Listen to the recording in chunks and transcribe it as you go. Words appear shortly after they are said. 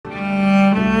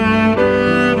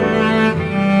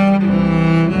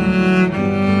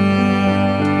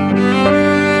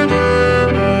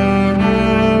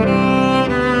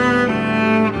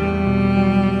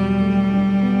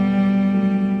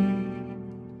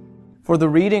for the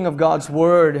reading of God's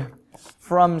Word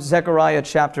from Zechariah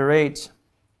chapter 8.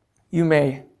 You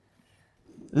may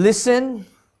listen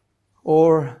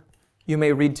or you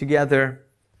may read together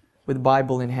with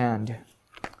Bible in hand.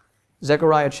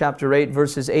 Zechariah chapter 8,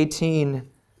 verses 18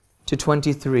 to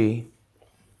 23.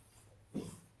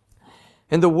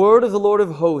 And the word of the Lord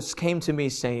of hosts came to me,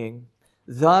 saying,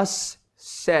 Thus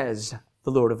says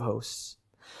the Lord of hosts,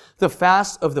 the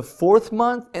fast of the 4th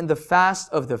month, and the fast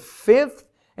of the 5th,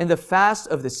 and the fast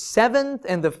of the 7th,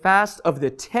 and the fast of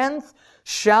the 10th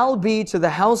shall be to the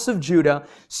house of Judah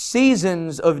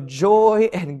seasons of joy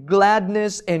and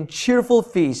gladness and cheerful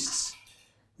feasts.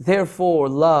 Therefore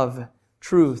love,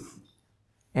 truth,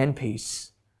 and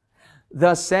peace.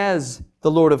 Thus says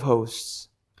the Lord of hosts,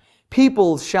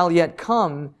 people shall yet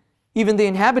come, even the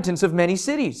inhabitants of many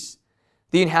cities.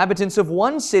 The inhabitants of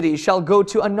one city shall go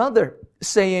to another,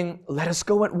 saying, Let us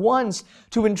go at once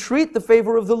to entreat the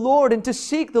favor of the Lord and to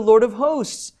seek the Lord of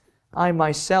hosts. I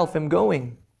myself am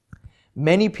going.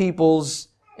 Many peoples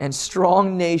and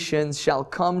strong nations shall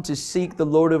come to seek the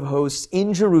Lord of hosts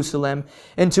in Jerusalem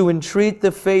and to entreat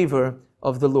the favor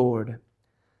of the Lord.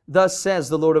 Thus says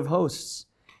the Lord of hosts,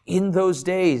 in those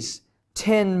days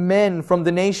 10 men from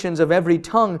the nations of every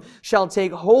tongue shall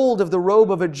take hold of the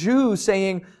robe of a Jew,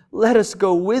 saying, Let us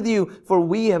go with you, for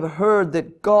we have heard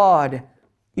that God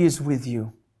is with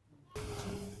you.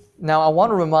 Now, I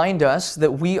want to remind us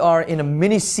that we are in a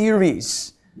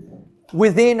mini-series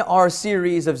within our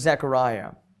series of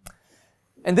Zechariah.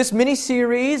 And this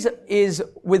mini-series is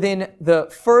within the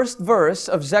first verse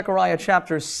of Zechariah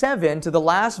chapter 7 to the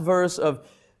last verse of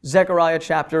Zechariah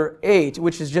chapter 8,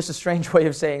 which is just a strange way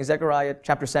of saying Zechariah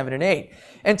chapter 7 and 8.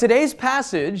 And today's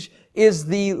passage is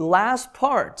the last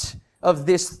part of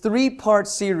this 3-part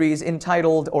series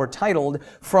titled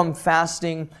From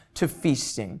Fasting to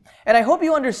Feasting. And I hope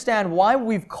you understand why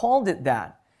we've called it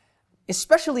that,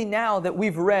 especially now that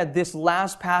we've read this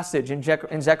last passage in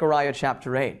Zechariah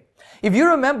chapter 8. If you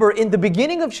remember, in the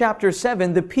beginning of chapter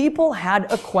 7, the people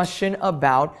had a question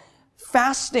about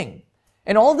fasting.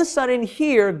 And all of a sudden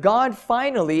here, God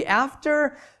finally,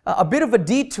 after a bit of a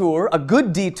detour, a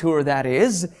good detour that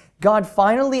is, God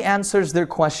finally answers their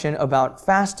question about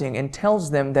fasting and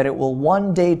tells them that it will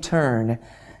one day turn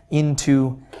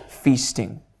into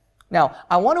feasting. Now,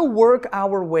 I want to work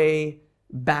our way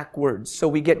backwards so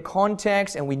we get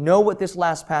context and we know what this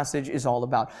last passage is all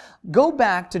about. Go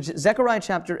back to Zechariah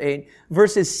chapter 8,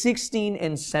 verses 16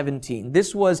 and 17.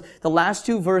 This was the last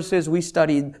 2 verses we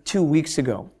studied 2 weeks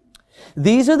ago.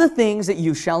 These are the things that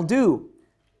you shall do.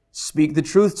 Speak the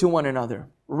truth to one another.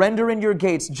 Render in your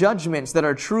gates judgments that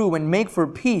are true and make for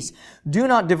peace. Do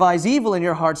not devise evil in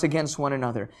your hearts against one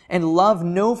another. And love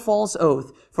no false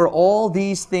oath, for all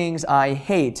these things I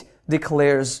hate,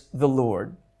 declares the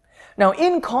Lord. Now,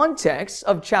 in context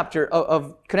of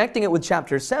connecting it with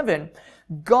chapter 7,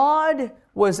 God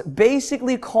was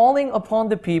basically calling upon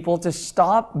the people to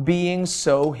stop being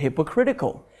so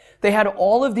hypocritical. They had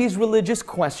all of these religious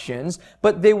questions,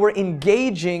 but they were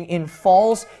engaging in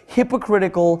false,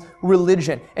 hypocritical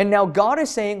religion. And now God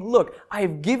is saying, look,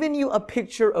 I've given you a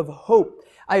picture of hope.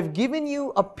 I've given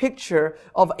you a picture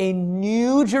of a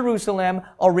new Jerusalem,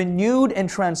 a renewed and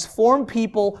transformed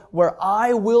people where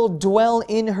I will dwell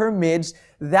in her midst.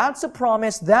 That's a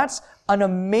promise. That's an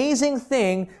amazing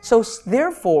thing. So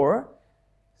therefore,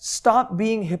 stop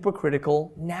being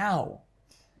hypocritical now.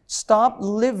 Stop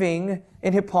living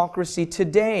in hypocrisy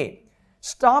today.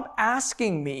 Stop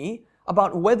asking me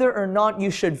about whether or not you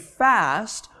should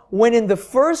fast when in the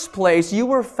first place you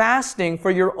were fasting for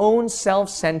your own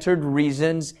self-centered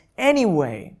reasons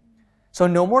anyway. So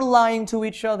no more lying to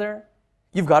each other.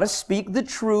 You've got to speak the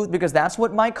truth because that's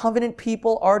what my covenant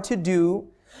people are to do.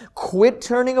 Quit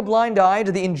turning a blind eye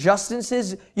to the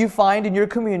injustices you find in your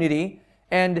community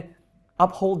and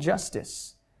uphold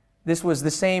justice. This was the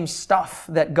same stuff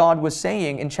that God was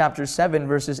saying in chapter 7,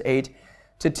 verses 8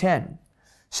 to 10.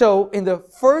 So in the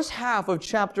first half of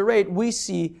chapter 8, we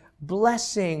see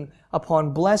blessing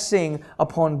upon blessing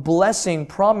upon blessing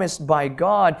promised by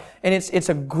God. And it's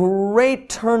a great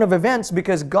turn of events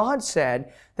because God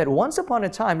said that once upon a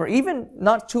time, or even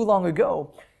not too long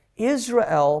ago,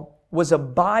 Israel was a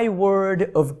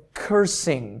byword of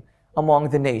cursing among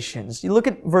the nations. You look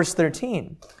at verse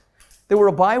 13. They were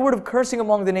a byword of cursing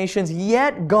among the nations,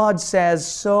 yet God says,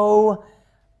 so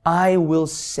I will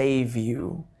save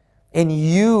you, and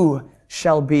you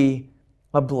shall be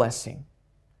a blessing.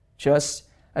 Just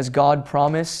as God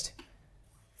promised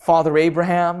Father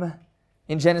Abraham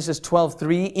in Genesis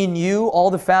 12:3, in you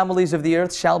all the families of the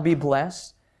earth shall be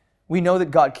blessed. We know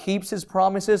that God keeps His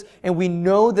promises, and we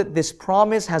know that this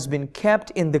promise has been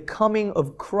kept in the coming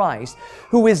of Christ,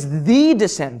 who is the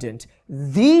descendant,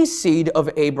 the seed of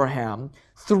Abraham,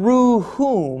 through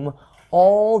whom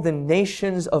all the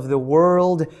nations of the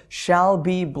world shall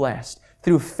be blessed.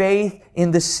 Through faith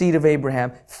in the seed of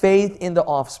Abraham, faith in the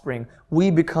offspring,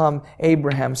 we become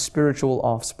Abraham's spiritual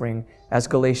offspring, as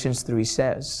Galatians 3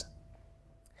 says.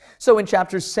 So in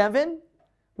chapter 7,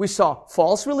 we saw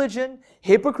false religion,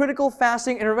 hypocritical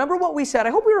fasting, and remember what we said. I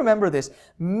hope we remember this.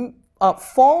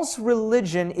 False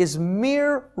religion is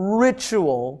mere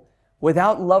ritual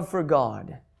without love for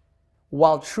God,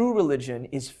 while true religion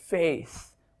is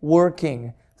faith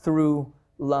working through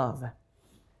love.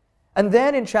 And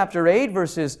then in chapter 8,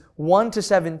 verses 1 to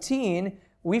 17,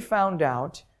 we found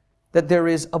out that there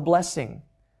is a blessing,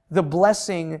 the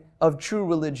blessing of true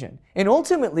religion. And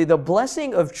ultimately, the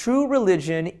blessing of true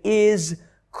religion is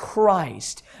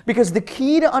Christ. Because the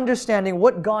key to understanding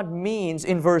what God means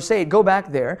in verse 8, go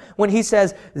back there, when He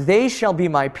says, "They shall be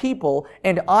my people,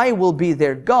 and I will be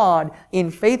their God in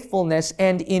faithfulness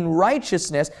and in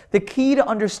righteousness." The key to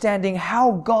understanding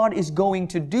how God is going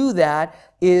to do that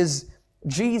is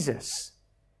Jesus.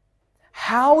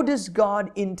 How does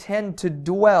God intend to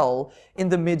dwell in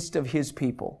the midst of His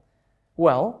people?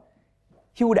 Well,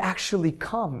 He would actually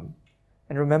come.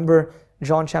 And remember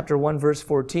John chapter 1 verse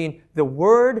 14, the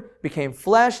Word became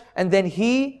flesh and then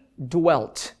He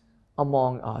dwelt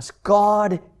among us.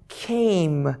 God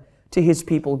came to His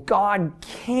people. God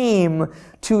came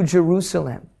to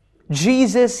Jerusalem.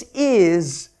 Jesus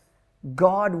is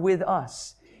God with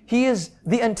us. He is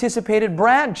the anticipated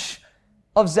branch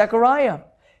of Zechariah.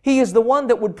 He is the one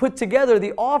that would put together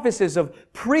the offices of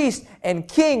priest and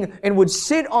king and would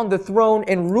sit on the throne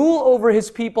and rule over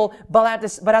His people, but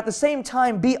at the same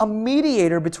time be a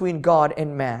mediator between God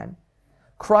and man.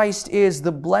 Christ is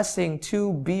the blessing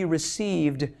to be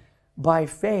received by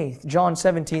faith. John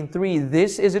 17:3,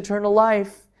 "This is eternal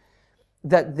life,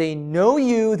 that they know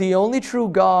You, the only true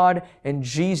God, and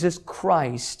Jesus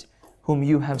Christ, whom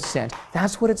You have sent."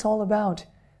 That's what it's all about.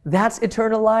 That's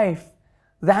eternal life.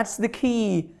 That's the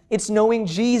key. It's knowing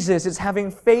Jesus. It's having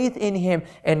faith in Him.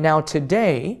 And now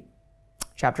today,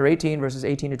 chapter 18, verses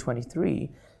 18 to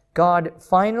 23, God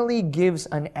finally gives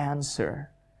an answer,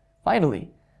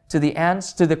 finally, to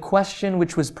the question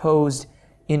which was posed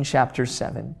in chapter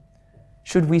 7.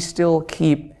 Should we still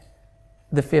keep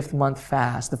the 5th month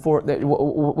fast,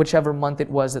 whichever month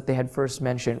it was that they had first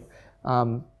mentioned?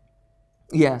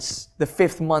 Yes, the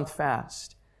 5th month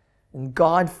fast. And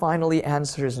God finally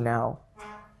answers now,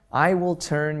 "I will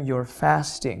turn your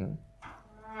fasting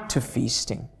to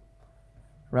feasting."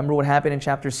 Remember what happened in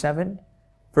chapter 7?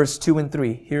 Verse 2 and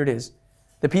 3. Here it is.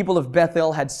 "The people of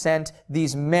Bethel had sent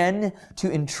these men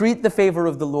to entreat the favor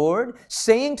of the Lord,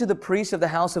 saying to the priests of the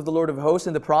house of the Lord of hosts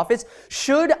and the prophets,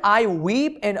 'Should I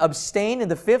weep and abstain in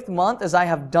the 5th month as I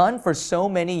have done for so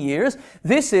many years?'"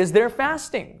 This is their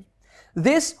fasting.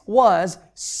 This was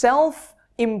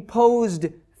self-imposed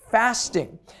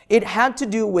fasting. It had to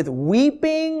do with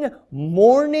weeping,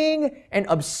 mourning, and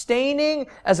abstaining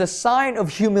as a sign of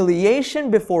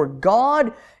humiliation before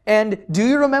God. And do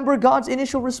you remember God's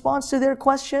initial response to their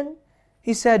question?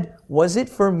 He said, "Was it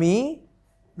for me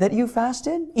that you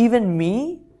fasted? Even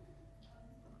me?"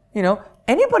 You know,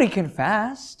 anybody can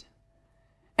fast.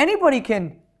 Anybody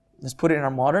can, let's put it in our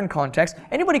modern context,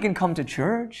 anybody can come to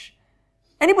church.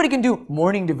 Anybody can do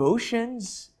morning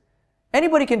devotions.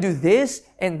 Anybody can do this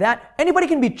and that. Anybody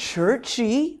can be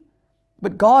churchy.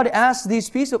 But God asks these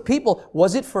people,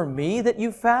 "Was it for me that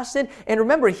you fasted?" And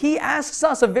remember, He asks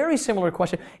us a very similar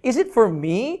question. Is it for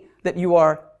me that you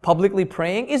are publicly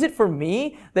praying? Is it for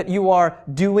me that you are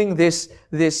doing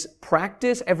this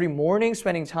practice every morning,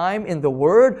 spending time in the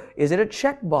Word? Is it a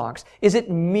checkbox? Is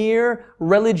it mere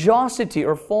religiosity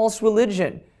or false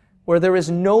religion, where there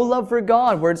is no love for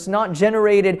God, where it's not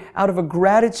generated out of a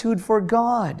gratitude for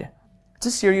God? It's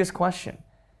a serious question.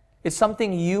 It's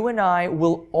something you and I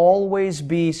will always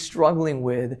be struggling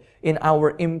with in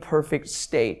our imperfect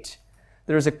state.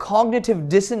 There is a cognitive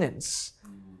dissonance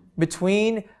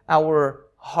between our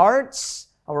hearts,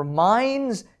 our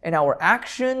minds, and our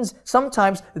actions.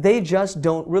 Sometimes they just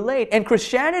don't relate. And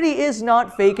Christianity is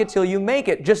not fake it till you make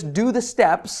it. Just do the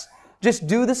steps. Just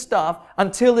do the stuff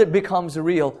until it becomes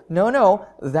real. No,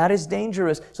 that is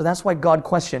dangerous. So that's why God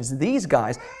questions these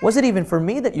guys. Was it even for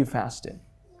me that you fasted?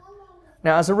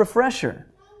 Now, as a refresher,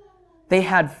 they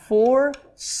had 4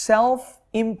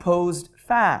 self-imposed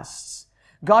fasts.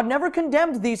 God never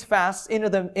condemned these fasts in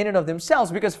and of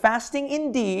themselves, because fasting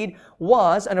indeed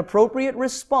was an appropriate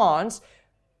response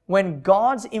when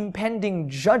God's impending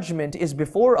judgment is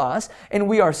before us and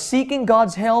we are seeking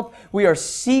God's help, we are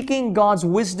seeking God's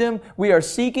wisdom, we are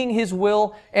seeking His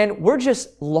will, and we're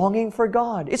just longing for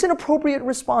God. It's an appropriate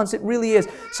response. It really is.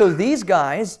 So these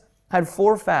guys had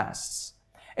 4 fasts,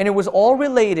 and it was all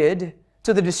related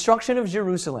to the destruction of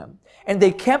Jerusalem. And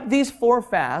they kept these 4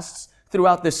 fasts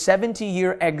throughout the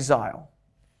 70-year exile,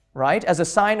 right? As a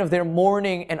sign of their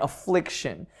mourning and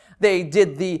affliction. They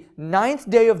did the 9th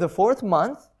day of the 4th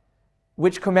month,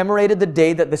 which commemorated the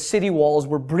day that the city walls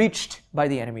were breached by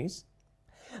the enemies.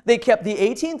 They kept the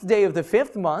 18th day of the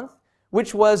 5th month,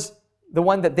 which was the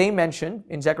one that they mentioned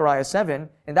in Zechariah 7,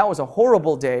 and that was a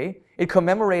horrible day. It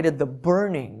commemorated the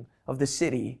burning of the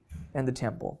city and the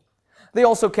temple. They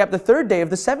also kept the 3rd day of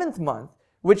the 7th month,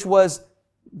 which was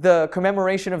the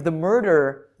commemoration of the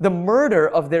murder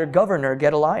of their governor,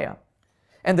 Gedaliah.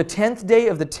 And the 10th day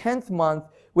of the 10th month,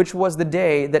 which was the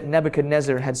day that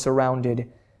Nebuchadnezzar had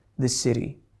surrounded the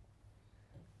city.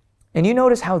 And you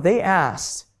notice how they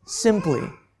asked simply,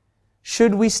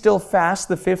 should we still fast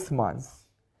the 5th month?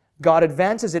 God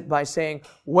advances it by saying,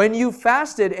 when you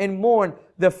fasted and mourned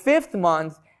the 5th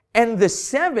month and the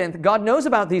 7th, God knows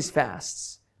about these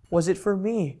fasts. Was it for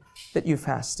me that you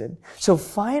fasted? So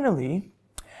finally,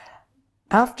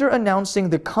 after announcing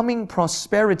the coming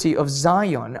prosperity of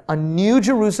Zion, a new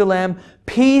Jerusalem,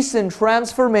 peace and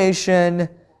transformation,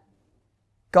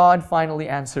 God finally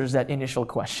answers that initial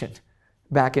question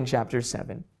back in chapter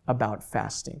 7 about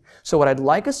fasting. So what I'd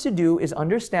like us to do is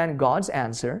understand God's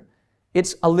answer.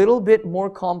 It's a little bit more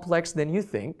complex than you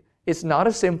think. It's not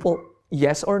a simple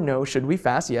yes or no. Should we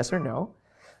fast? Yes or no.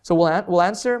 So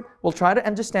we'll try to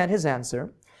understand His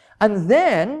answer. And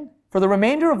then, for the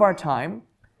remainder of our time,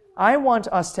 I want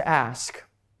us to ask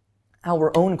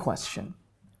our own question.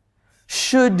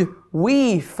 Should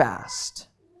we fast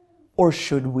or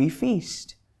should we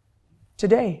feast?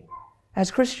 Today,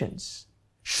 as Christians,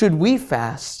 should we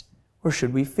fast or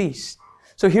should we feast?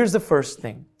 So here's the first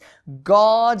thing.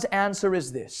 God's answer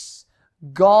is this.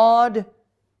 God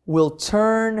will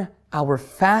turn our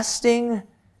fasting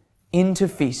into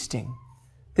feasting.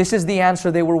 This is the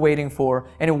answer they were waiting for,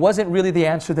 and it wasn't really the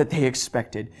answer that they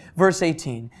expected. Verse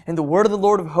 18, and the word of the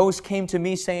Lord of hosts came to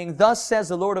me, saying, thus says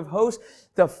the Lord of hosts,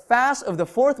 the fast of the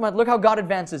 4th month, look how God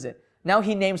advances it. Now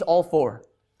He names all 4.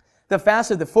 The fast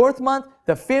of the 4th month,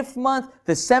 the 5th month,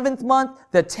 the 7th month,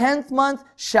 the 10th month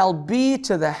shall be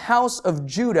to the house of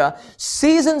Judah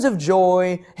seasons of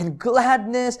joy and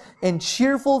gladness and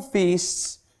cheerful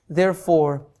feasts.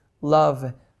 Therefore,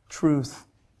 love, truth,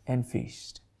 and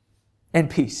feast. And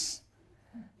peace.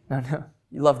 No,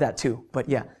 you love that too. But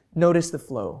yeah, notice the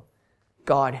flow.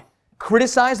 God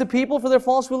criticized the people for their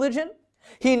false religion.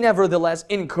 He nevertheless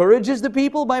encourages the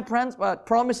people by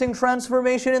promising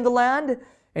transformation in the land.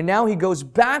 And now He goes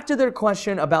back to their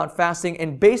question about fasting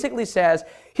and basically says,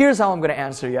 here's how I'm going to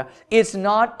answer you. It's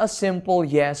not a simple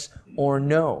yes or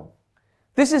no.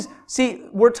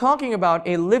 We're talking about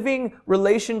a living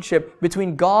relationship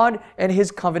between God and His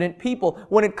covenant people.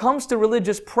 When it comes to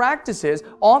religious practices,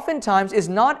 oftentimes it's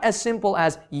not as simple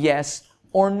as yes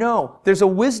or no. There's a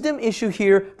wisdom issue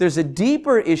here. There's a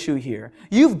deeper issue here.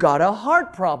 You've got a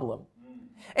heart problem.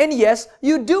 And yes,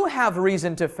 you do have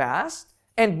reason to fast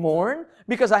and mourn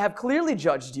because I have clearly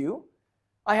judged you.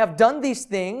 I have done these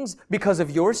things because of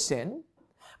your sin.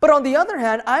 But on the other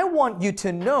hand, I want you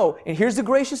to know, and here's the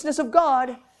graciousness of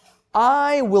God,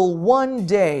 I will one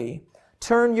day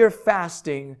turn your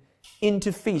fasting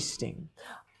into feasting.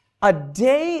 A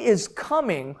day is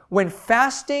coming when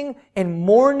fasting and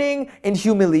mourning and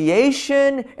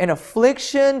humiliation and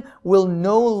affliction will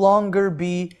no longer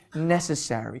be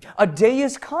necessary. A day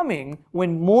is coming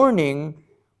when mourning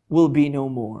will be no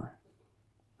more.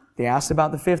 They asked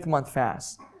about the 5th month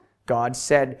fast. God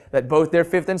said that both their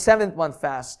 5th and 7th month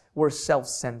fasts were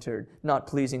self-centered, not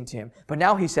pleasing to Him. But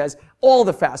now He says, all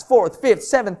the fasts, 4th, 5th,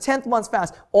 7th, 10th month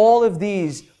fast, all of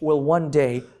these will one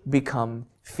day become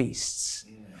feasts.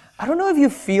 I don't know if you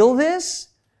feel this,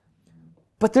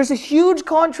 but there's a huge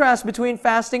contrast between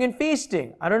fasting and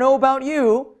feasting. I don't know about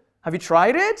you. Have you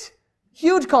tried it?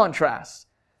 Huge contrast.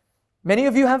 Many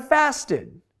of you have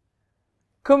fasted.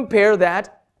 Compare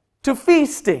that to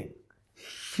feasting.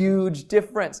 Huge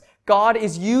difference. God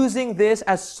is using this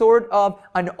as sort of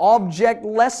an object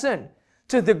lesson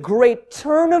to the great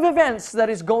turn of events that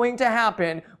is going to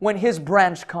happen when His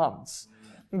branch comes.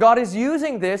 God is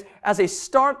using this as a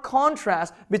stark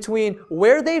contrast between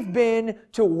where they've been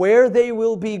to where they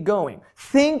will be going.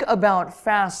 Think about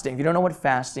fasting. If you don't know what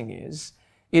fasting is,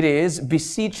 it is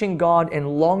beseeching God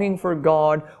and longing for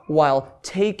God while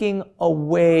taking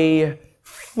away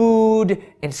food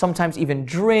and sometimes even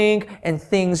drink and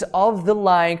things of the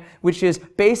like, which is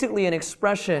basically an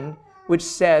expression which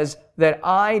says that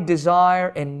I desire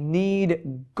and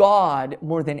need God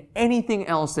more than anything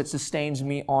else that sustains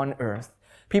me on earth.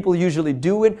 People usually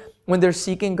do it when they're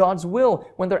seeking God's will,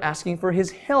 when they're asking for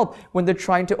His help, when they're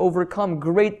trying to overcome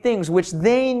great things which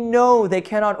they know they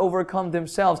cannot overcome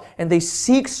themselves, and they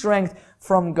seek strength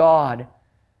from God.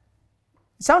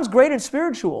 It sounds great and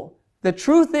spiritual. The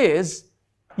truth is,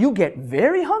 you get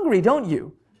very hungry, don't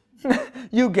you?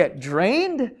 You get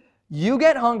drained. You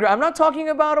get hungry. I'm not talking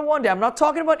about a one day. I'm not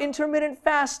talking about intermittent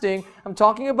fasting. I'm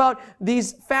talking about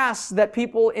these fasts that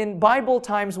people in Bible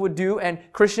times would do and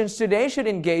Christians today should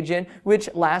engage in, which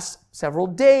last several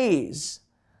days.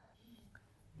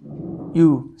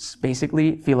 You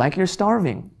basically feel like you're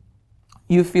starving.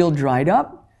 You feel dried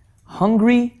up,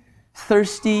 hungry,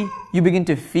 thirsty. You begin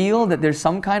to feel that there's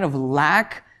some kind of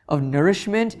lack of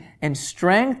nourishment and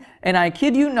strength. And I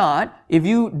kid you not, if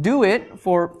you do it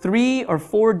for 3 or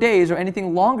 4 days or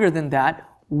anything longer than that,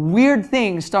 weird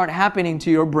things start happening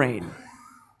to your brain.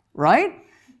 Right?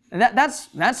 And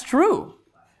that's true.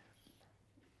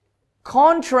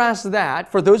 Contrast that,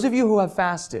 for those of you who have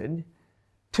fasted,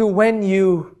 to when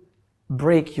you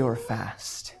break your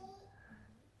fast.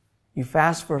 You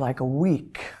fast for like a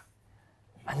week,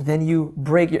 and then you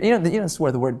break your, that's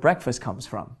where the word breakfast comes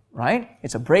from, right?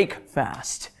 It's a break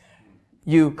fast.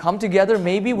 You come together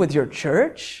maybe with your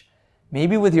church,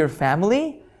 maybe with your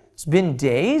family. It's been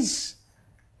days,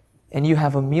 and you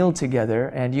have a meal together,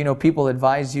 and people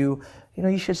advise you,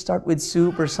 you should start with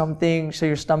soup or something so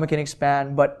your stomach can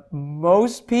expand. But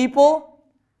most people,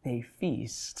 they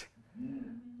feast.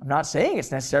 I'm not saying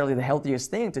it's necessarily the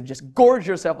healthiest thing to just gorge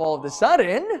yourself all of a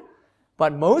sudden,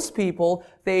 but most people,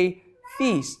 they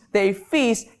feast. They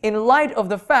feast in light of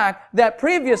the fact that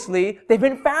previously they've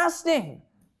been fasting.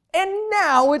 And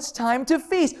now it's time to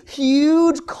feast.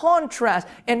 Huge contrast.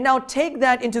 And now take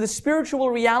that into the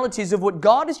spiritual realities of what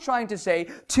God is trying to say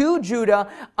to Judah.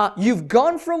 You've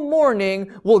gone from mourning,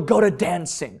 we'll go to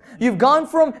dancing. You've gone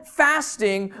from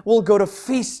fasting, we'll go to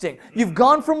feasting. You've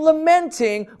gone from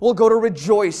lamenting, we'll go to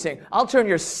rejoicing. I'll turn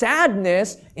your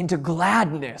sadness into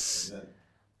gladness.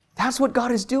 That's what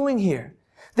God is doing here.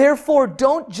 Therefore,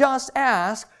 don't just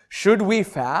ask, should we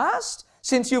fast?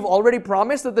 Since you've already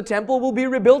promised that the temple will be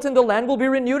rebuilt and the land will be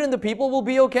renewed and the people will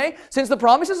be okay. Since the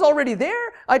promise is already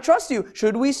there, I trust you.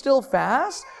 Should we still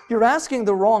fast? You're asking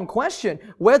the wrong question.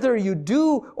 Whether you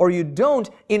do or you don't,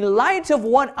 in light of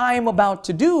what I'm about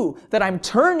to do, that I'm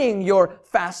turning your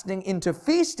fasting into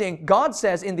feasting, God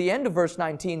says in the end of verse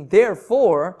 19,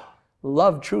 therefore,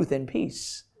 love truth and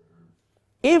peace.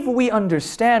 If we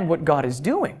understand what God is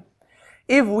doing,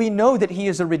 if we know that He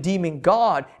is a redeeming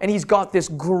God and He's got this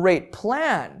great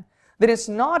plan, then it's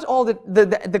not all that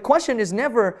the question is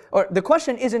never, or the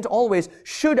question isn't always,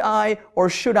 should I or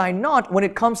should I not when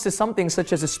it comes to something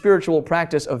such as a spiritual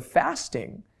practice of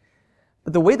fasting.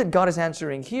 But the way that God is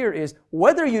answering here is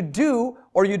whether you do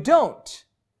or you don't.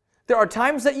 There are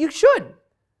times that you should.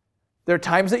 There are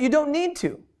times that you don't need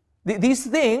to. These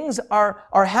things are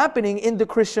happening in the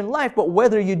Christian life, but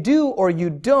whether you do or you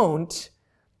don't,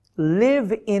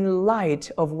 live in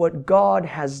light of what God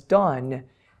has done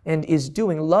and is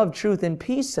doing. Love, truth, and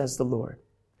peace, says the Lord.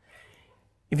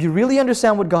 If you really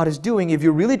understand what God is doing, if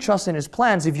you really trust in His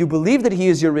plans, if you believe that He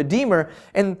is your Redeemer,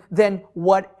 and then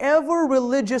whatever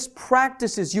religious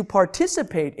practices you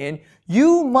participate in,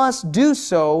 you must do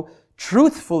so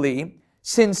truthfully,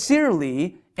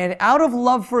 sincerely, and out of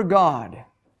love for God.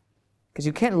 Because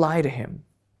you can't lie to Him.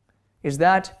 Is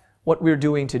that what we're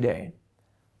doing today?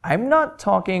 I'm not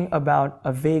talking about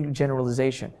a vague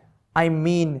generalization. I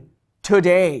mean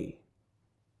today.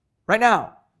 Right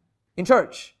now. In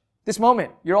church. This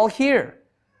moment. You're all here.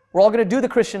 We're all going to do the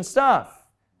Christian stuff.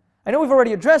 I know we've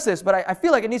already addressed this, but I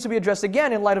feel like it needs to be addressed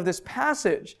again in light of this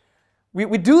passage. We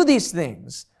do these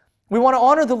things. We want to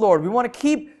honor the Lord. We want to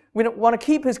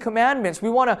keep His commandments. We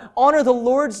want to honor the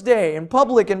Lord's Day in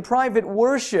public and private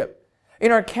worship.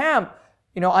 In our camp,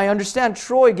 I understand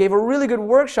Troy gave a really good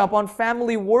workshop on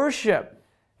family worship.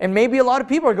 And maybe a lot of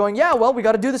people are going, yeah, well, we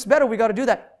got to do this better. We got to do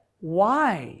that.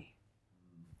 Why?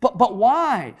 But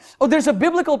why? Oh, there's a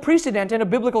biblical precedent and a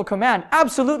biblical command.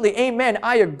 Absolutely. Amen.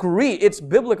 I agree. It's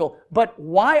biblical. But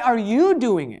why are you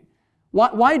doing it?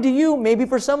 Why do you, maybe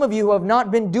for some of you who have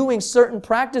not been doing certain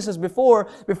practices before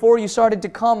you started to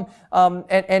come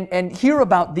and hear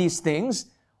about these things,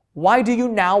 why do you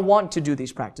now want to do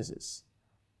these practices?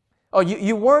 Oh,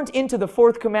 you weren't into the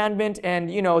fourth commandment and,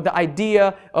 the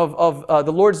idea of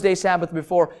the Lord's Day Sabbath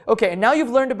before. Okay, and now you've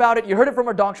learned about it. You heard it from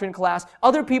our doctrine class.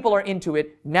 Other people are into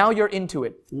it. Now you're into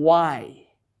it. Why?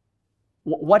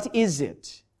 What is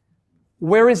it?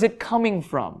 Where is it coming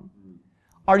from?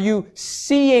 Are you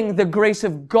seeing the grace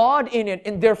of God in it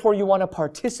and therefore you want to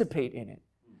participate in it?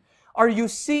 Are you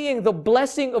seeing the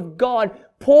blessing of God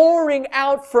pouring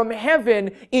out from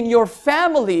heaven in your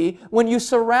family when you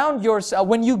surround yourself,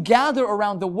 when you gather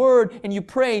around the Word and you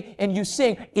pray and you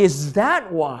sing? Is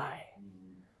that why?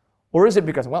 Or is it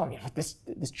because, well, this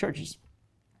church is,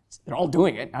 they're all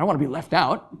doing it. I don't want to be left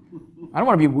out. I don't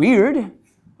want to be weird.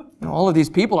 All of these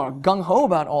people are gung-ho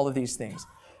about all of these things.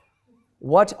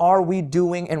 What are we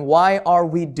doing and why are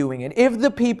we doing it? If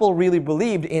the people really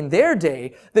believed in their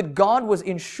day that God was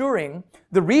ensuring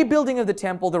the rebuilding of the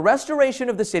temple, the restoration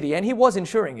of the city, and He was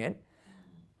ensuring it,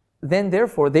 then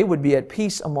therefore they would be at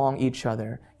peace among each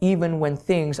other, even when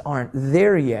things aren't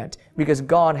there yet, because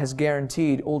God has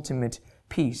guaranteed ultimate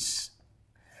peace.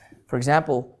 For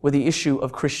example, with the issue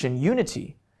of Christian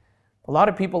unity, a lot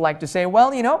of people like to say,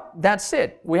 well, that's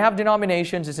it. We have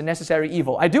denominations. It's a necessary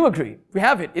evil. I do agree. We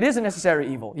have it. It is a necessary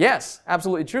evil. Yes,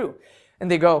 absolutely true. And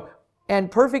they go, and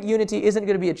perfect unity isn't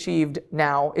going to be achieved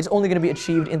now. It's only going to be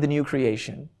achieved in the new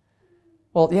creation.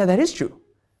 Well, yeah, that is true.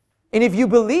 And if you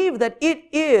believe that it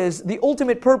is the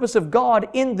ultimate purpose of God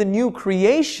in the new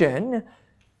creation,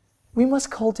 we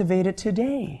must cultivate it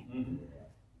today.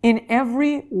 In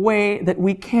every way that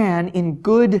we can, in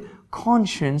good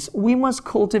conscience, we must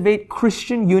cultivate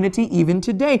Christian unity even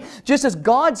today. Just as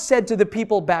God said to the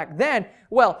people back then,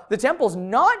 well, the temple's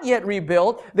not yet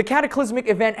rebuilt, the cataclysmic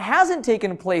event hasn't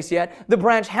taken place yet, the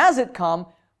branch hasn't come,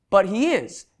 but He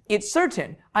is. It's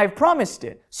certain. I've promised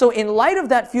it. So in light of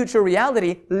that future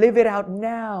reality, live it out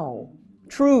now.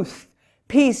 Truth,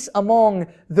 peace among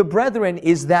the brethren,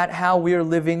 is that how we're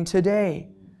living today?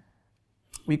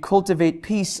 We cultivate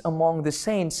peace among the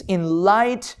saints in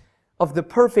light of the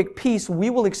perfect peace we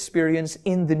will experience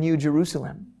in the New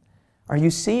Jerusalem. Are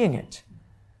you seeing it?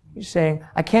 You're saying,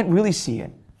 I can't really see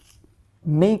it.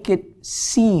 Make it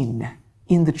seen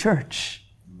in the church.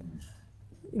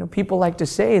 People like to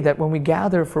say that when we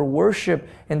gather for worship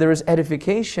and there is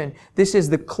edification, this is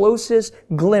the closest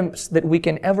glimpse that we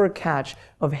can ever catch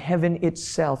of heaven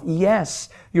itself. Yes,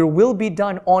 your will be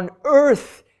done on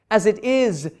earth as it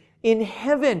is in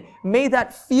heaven. May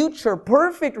that future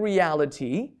perfect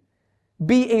reality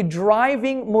be a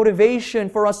driving motivation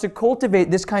for us to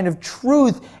cultivate this kind of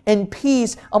truth and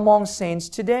peace among saints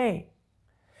today.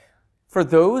 For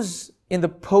those in the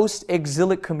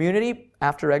post-exilic community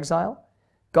after exile,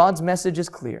 God's message is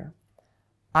clear.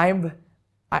 I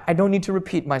don't need to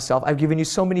repeat myself. I've given you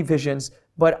so many visions,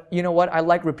 but you know what? I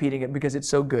like repeating it because it's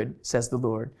so good, says the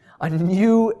Lord. A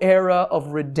new era of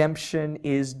redemption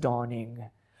is dawning.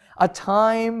 A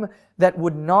time that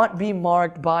would not be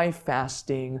marked by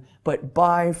fasting, but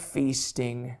by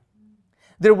feasting.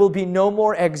 There will be no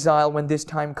more exile when this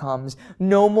time comes,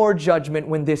 no more judgment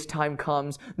when this time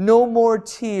comes, no more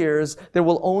tears. There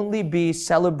will only be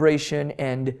celebration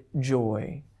and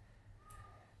joy.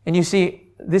 And you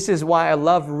see, this is why I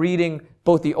love reading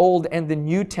both the Old and the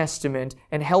New Testament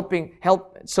and help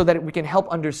so that we can help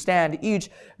understand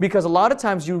each, because a lot of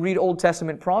times you read Old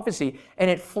Testament prophecy and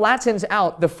it flattens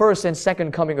out the first and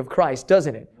second coming of Christ,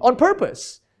 doesn't it? On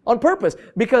purpose. On purpose.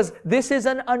 Because this is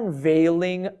an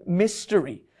unveiling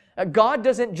mystery. God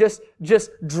doesn't just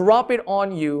drop it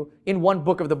on you in one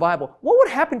book of the Bible. What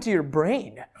would happen to your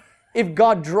brain if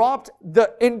God dropped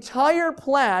the entire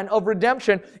plan of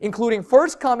redemption, including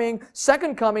first coming,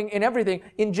 second coming, and everything,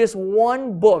 in just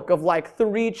one book of like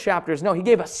 3 chapters? No, He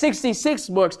gave us 66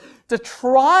 books to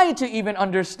try to even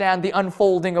understand the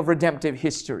unfolding of redemptive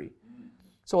history.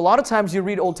 So a lot of times you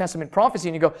read Old Testament prophecy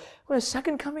and you go, well,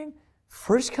 second coming,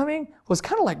 first coming was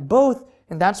kind of like both.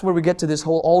 And that's where we get to this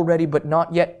whole already but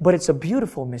not yet. But it's a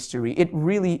beautiful mystery. It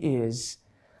really is.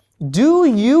 Do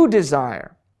you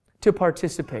desire to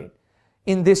participate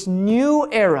in this new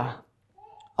era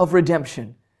of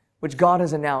redemption which God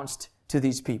has announced to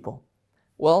these people?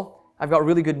 Well, I've got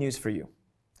really good news for you.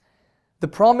 The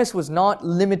promise was not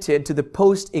limited to the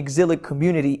post-exilic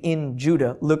community in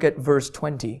Judah. Look at verse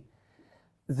 20.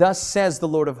 Thus says the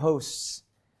Lord of hosts,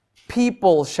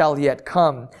 people shall yet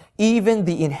come, even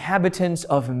the inhabitants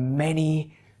of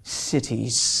many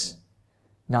cities.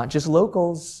 Not just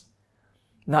locals,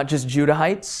 not just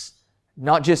Judahites,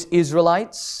 not just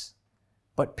Israelites,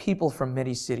 but people from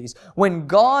many cities. When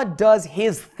God does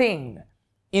His thing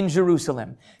in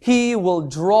Jerusalem, He will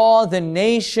draw the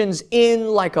nations in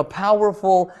like a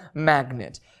powerful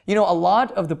magnet. You know, a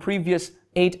lot of the previous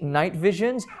 8 night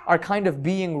visions are kind of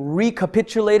being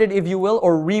recapitulated, if you will,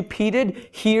 or repeated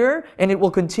here, and it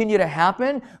will continue to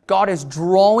happen. God is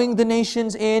drawing the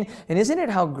nations in, and isn't it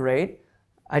how great?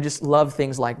 I just love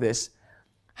things like this.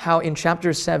 how in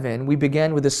chapter 7 we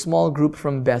began with a small group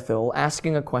from Bethel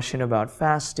asking a question about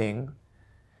fasting,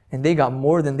 and they got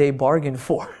more than they bargained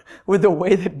for with the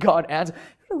way that God answered.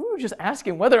 We were just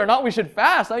asking whether or not we should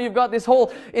fast. Now you've got this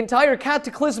whole entire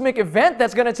cataclysmic event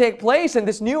that's going to take place and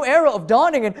this new era of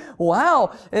dawning, and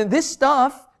wow, and this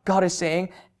stuff, God is saying,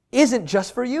 isn't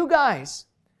just for you guys.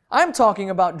 I'm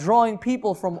talking about drawing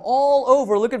people from all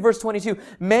over. Look at verse 22.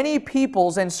 Many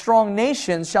peoples and strong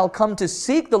nations shall come to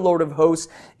seek the Lord of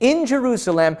hosts in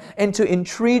Jerusalem and to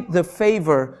entreat the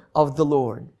favor of the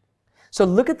Lord. So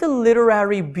look at the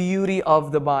literary beauty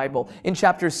of the Bible. In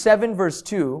chapter 7, verse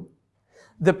 2,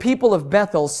 the people of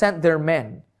Bethel sent their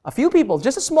men, a few people,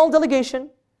 just a small delegation,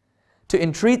 to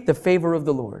entreat the favor of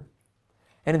the Lord.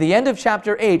 And at the end of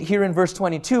chapter 8, here in verse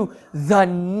 22, the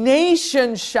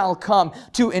nations shall come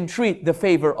to entreat the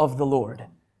favor of the Lord.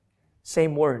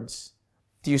 Same words.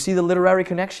 Do you see the literary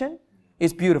connection?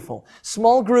 It's beautiful.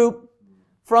 Small group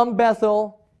from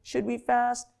Bethel. Should we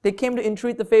fast? They came to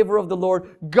entreat the favor of the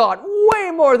Lord. Got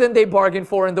way more than they bargained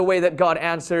for in the way that God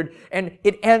answered. And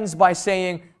it ends by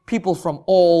saying, people from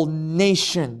all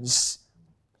nations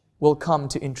will come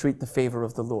to entreat the favor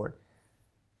of the Lord.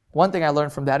 One thing I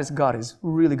learned from that is God is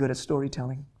really good at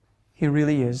storytelling. He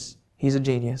really is. He's a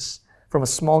genius. From a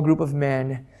small group of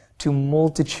men to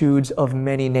multitudes of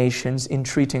many nations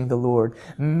entreating the Lord.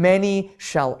 Many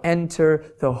shall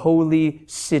enter the holy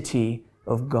city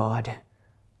of God.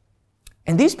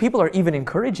 And these people are even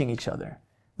encouraging each other.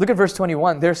 Look at verse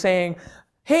 21. They're saying,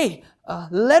 hey,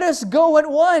 let us go at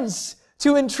once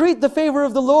to entreat the favor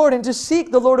of the Lord and to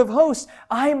seek the Lord of hosts.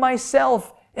 I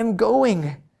myself am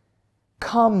going.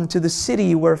 Come to the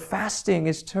city where fasting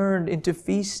is turned into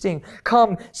feasting.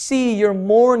 Come, see your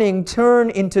mourning turn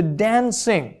into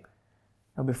dancing.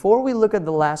 Now, before we look at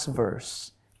the last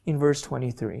verse, in verse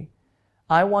 23,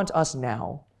 I want us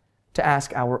now to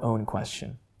ask our own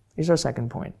question. Here's our second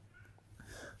point.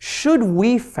 Should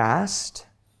we fast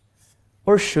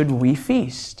or should we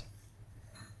feast?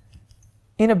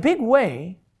 In a big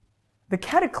way, the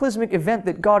cataclysmic event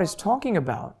that God is talking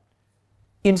about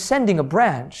in sending a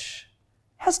branch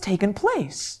has taken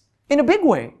place in a big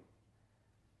way.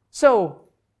 So,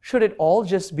 should it all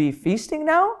just be feasting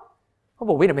now? Oh,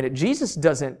 but wait a minute. Jesus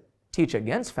doesn't teach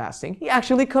against fasting. He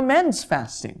actually commends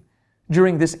fasting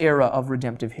during this era of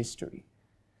redemptive history.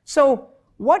 So,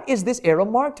 what is this era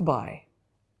marked by?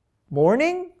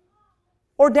 Mourning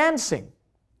or dancing?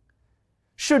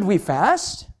 Should we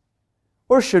fast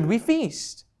or should we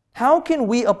feast? How can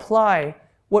we apply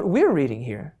what we're reading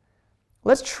here?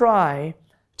 Let's try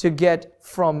to get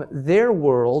from their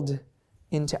world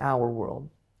into our world.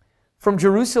 From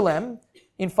Jerusalem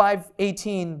in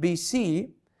 518 BC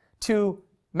to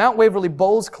Mount Waverly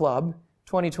Bowls Club,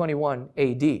 2021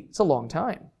 AD. It's a long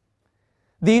time.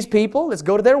 These people, let's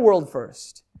go to their world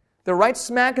first. They're right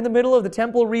smack in the middle of the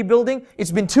temple rebuilding.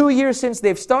 It's been 2 years since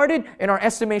they've started, and our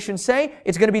estimations say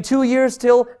it's going to be 2 years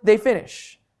till they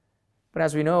finish. But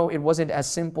as we know, it wasn't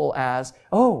as simple as,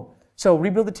 so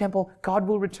rebuild the temple, God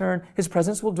will return, His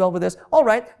presence will dwell with us. All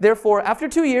right, therefore, after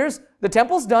 2 years, the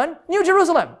temple's done, New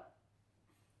Jerusalem.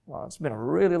 Well, it's been a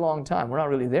really long time. We're not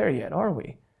really there yet, are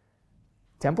we?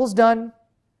 Temple's done.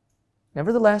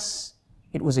 Nevertheless,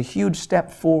 it was a huge step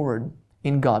forward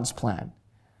in God's plan.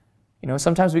 You know,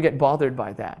 sometimes we get bothered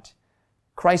by that.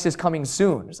 Christ is coming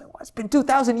soon. It's like, well, it's been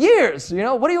 2,000 years. You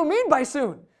know, what do you mean by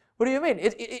soon? What do you mean?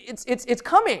 It's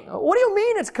coming. What do you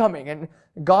mean it's coming? And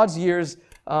God's years,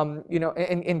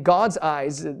 in God's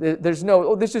eyes, there's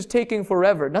no, this is taking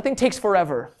forever. Nothing takes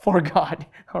forever for God,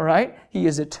 all right? He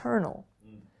is eternal.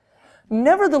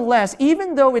 Nevertheless,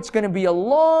 even though it's going to be a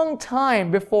long time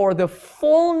before the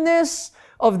fullness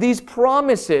of these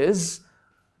promises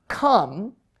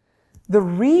come, the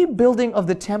rebuilding of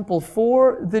the temple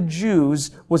for the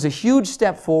Jews was a huge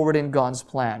step forward in God's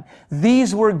plan.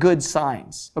 These were good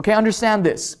signs. Okay, understand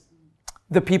this.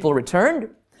 The people returned.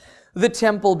 The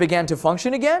temple began to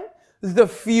function again. The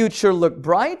future looked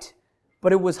bright.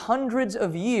 But it was hundreds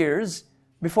of years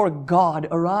before God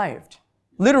arrived.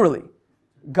 Literally,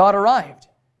 God arrived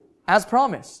as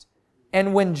promised.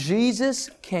 And when Jesus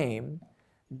came,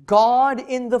 God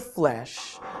in the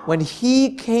flesh, when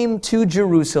He came to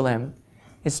Jerusalem,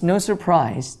 it's no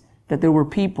surprise that there were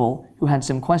people who had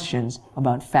some questions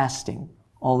about fasting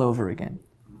all over again.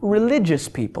 Religious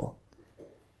people.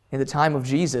 In the time of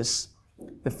Jesus,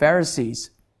 the Pharisees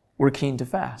were keen to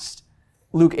fast.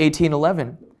 Luke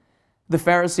 18:11. The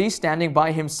Pharisee, standing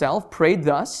by himself, prayed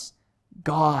thus,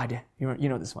 God, you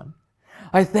know this one,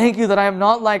 I thank you that I am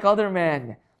not like other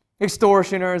men,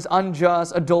 extortioners,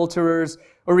 unjust, adulterers,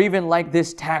 or even like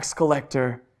this tax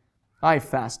collector. I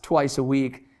fast twice a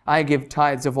week. I give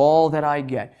tithes of all that I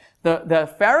get.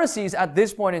 The Pharisees at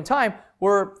this point in time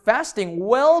were fasting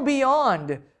well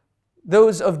beyond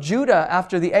those of Judah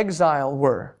after the exile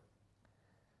were.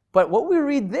 But what we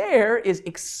read there is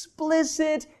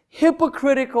explicit,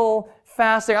 hypocritical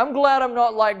fasting. I'm glad I'm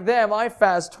not like them. I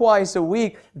fast twice a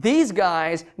week. These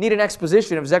guys need an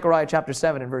exposition of Zechariah chapter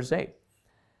 7 and verse 8.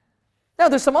 Now,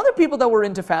 there's some other people that were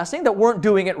into fasting that weren't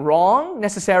doing it wrong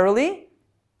necessarily.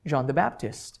 John the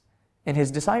Baptist and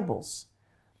his disciples.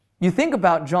 You think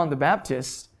about John the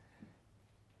Baptist,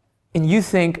 and you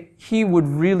think he would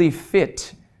really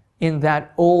fit in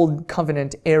that old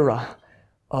covenant era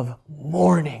of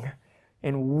mourning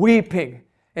and weeping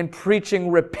and preaching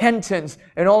repentance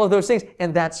and all of those things.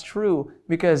 And that's true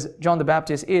because John the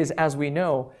Baptist is, as we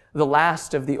know, the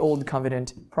last of the old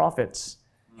covenant prophets.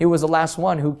 He was the last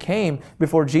one who came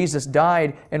before Jesus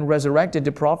died and resurrected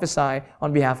to prophesy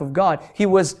on behalf of God. He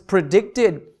was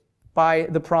predicted by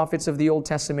the prophets of the Old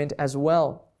Testament as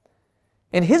well.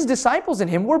 And his disciples and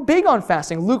him were big on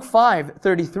fasting. Luke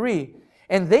 5:33.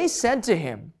 And they said to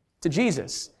him, to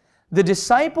Jesus, the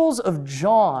disciples of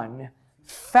John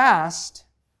fast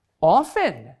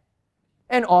often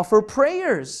and offer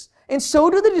prayers. And so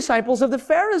do the disciples of the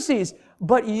Pharisees.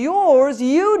 But yours,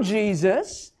 you,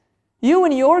 Jesus, you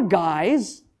and your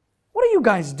guys, what are you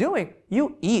guys doing?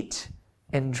 You eat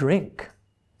and drink.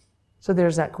 So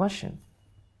there's that question.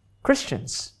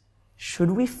 Christians,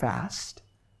 should we fast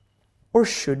or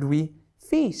should we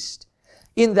feast?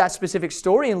 In that specific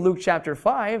story in Luke chapter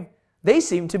 5, they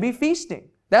seem to be feasting.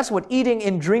 That's what eating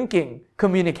and drinking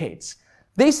communicates.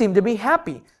 They seem to be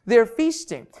happy. They're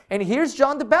feasting. And here's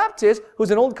John the Baptist,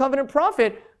 who's an old covenant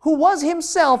prophet, who was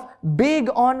himself big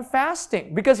on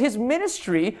fasting because his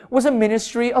ministry was a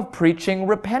ministry of preaching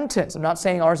repentance. I'm not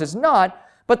saying ours is not,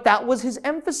 but that was his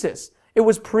emphasis. It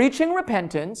was preaching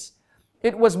repentance,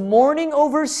 it was mourning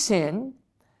over sin,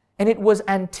 and it was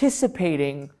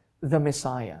anticipating the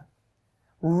Messiah.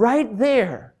 Right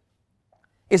there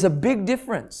is a big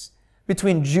difference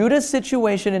between Judah's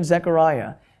situation in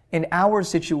Zechariah and our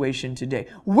situation today.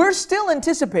 We're still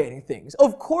anticipating things.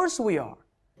 Of course we are.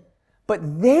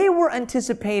 But they were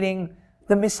anticipating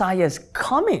the Messiah's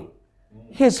coming,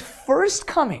 His first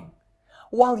coming,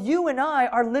 while you and I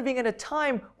are living in a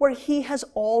time where He has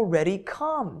already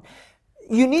come.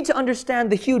 You need to understand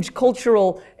the huge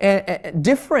cultural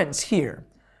difference here.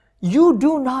 You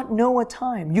do not know a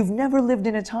time, you've never lived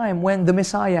in a time when the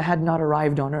Messiah had not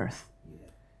arrived on earth.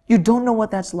 You don't know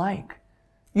what that's like.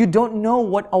 You don't know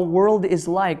what a world is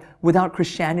like without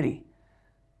Christianity.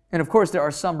 And of course, there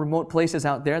are some remote places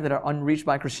out there that are unreached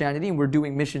by Christianity, and we're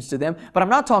doing missions to them. But I'm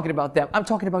not talking about them. I'm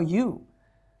talking about you.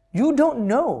 You don't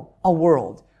know a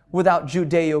world without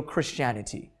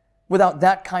Judeo-Christianity, without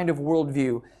that kind of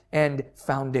worldview and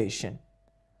foundation.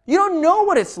 You don't know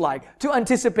what it's like to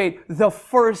anticipate the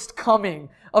first coming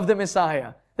of the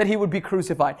Messiah, that He would be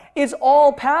crucified. It's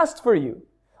all past for you.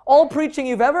 All preaching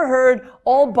you've ever heard,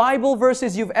 all Bible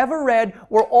verses you've ever read,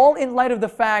 were all in light of the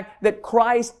fact that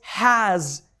Christ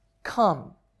has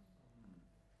come.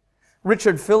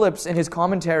 Richard Phillips, in his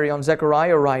commentary on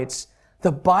Zechariah, writes,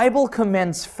 "The Bible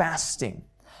commends fasting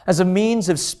as a means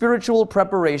of spiritual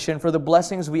preparation for the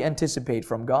blessings we anticipate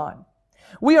from God.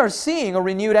 We are seeing a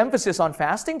renewed emphasis on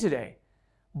fasting today,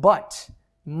 but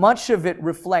much of it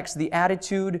reflects the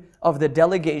attitude of the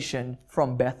delegation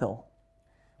from Bethel,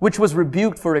 which was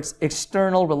rebuked for its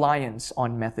external reliance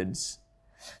on methods.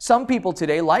 Some people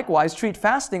today likewise treat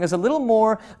fasting as a little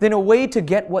more than a way to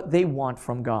get what they want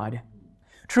from God.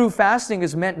 True fasting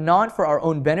is meant not for our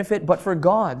own benefit, but for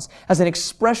God's, as an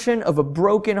expression of a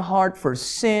broken heart for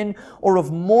sin or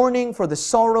of mourning for the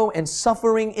sorrow and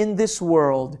suffering in this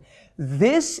world.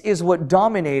 This is what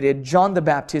dominated John the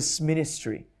Baptist's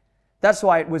ministry. That's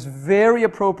why it was very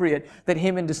appropriate that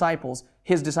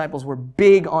his disciples were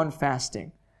big on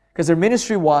fasting. Because their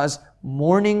ministry was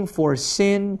mourning for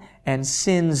sin and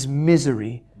sin's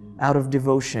misery out of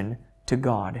devotion to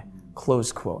God."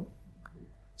 Close quote.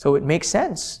 So it makes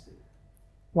sense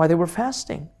why they were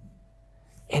fasting.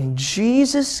 And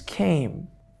Jesus came,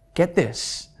 get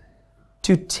this,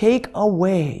 to take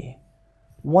away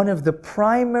one of the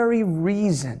primary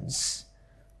reasons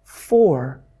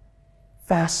for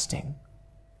fasting: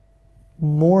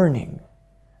 mourning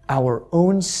our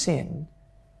own sin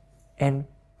and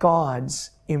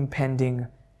God's impending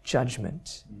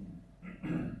judgment.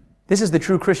 This is the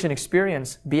true Christian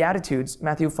experience. Beatitudes,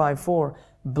 Matthew 5:4.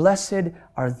 "Blessed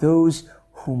are those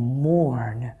who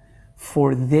mourn,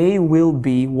 for they will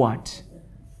be" what?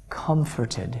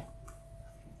 "Comforted."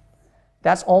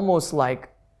 That's almost like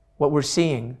what we're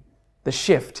seeing, the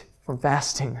shift from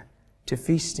fasting to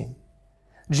feasting.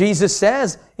 Jesus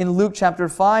says in Luke chapter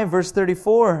 5, verse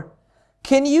 34,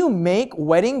 "Can you make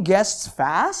wedding guests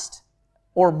fast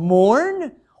or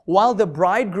mourn while the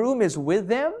bridegroom is with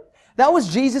them?" That was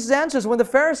Jesus' answers when the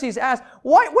Pharisees asked,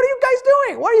 what are you guys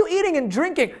doing? Why are you eating and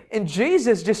drinking? And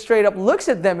Jesus just straight up looks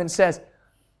at them and says,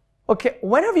 okay,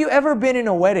 when have you ever been in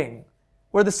a wedding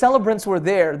where the celebrants were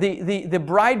there, the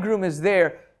bridegroom is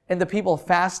there, and the people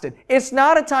fasted? It's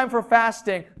not a time for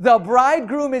fasting. The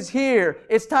bridegroom is here.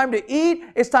 It's time to eat.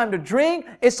 It's time to drink.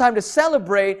 It's time to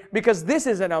celebrate because this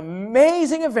is an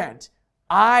amazing event.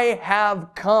 I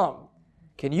have come.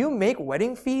 Can you make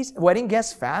wedding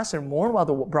guests fast and mourn while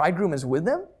the bridegroom is with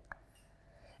them?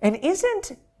 And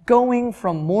isn't going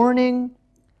from mourning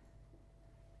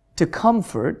to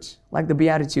comfort, like the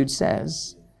Beatitude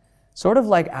says, sort of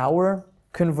like our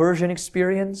conversion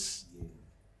experience?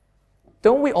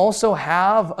 Don't we also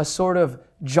have a sort of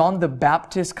John the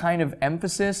Baptist kind of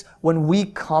emphasis when we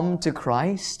come to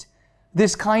Christ?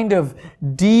 This kind of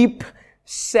deep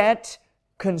set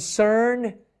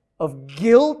concern of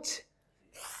guilt,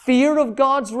 fear of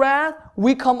God's wrath.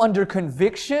 We come under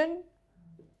conviction.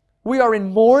 We are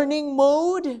in mourning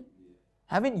mode.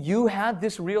 Haven't you had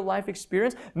this real life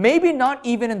experience? Maybe not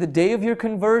even in the day of your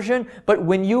conversion, but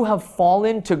when you have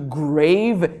fallen to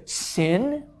grave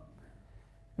sin.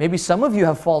 Maybe some of you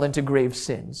have fallen to grave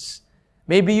sins.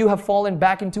 Maybe you have fallen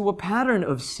back into a pattern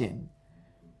of sin.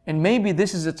 And maybe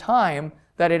this is a time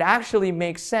that it actually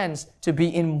makes sense to be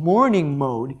in mourning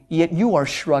mode, yet you are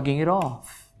shrugging it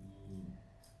off.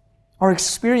 Our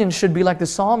experience should be like the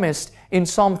psalmist in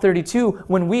Psalm 32,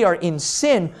 when we are in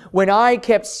sin. When I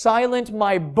kept silent,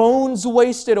 my bones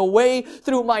wasted away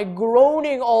through my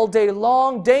groaning all day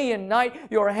long, day and night.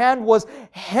 Your hand was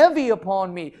heavy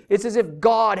upon me. It's as if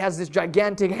God has this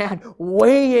gigantic hand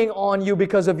weighing on you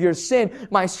because of your sin.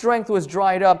 My strength was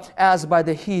dried up as by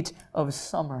the heat of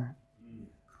summer.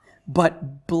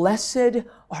 But blessed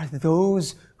are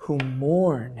those who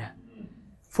mourn,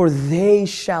 for they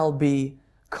shall be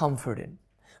comforted.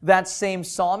 That same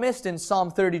psalmist in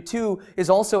Psalm 32 is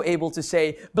also able to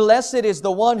say, "Blessed is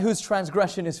the one whose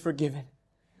transgression is forgiven,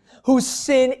 whose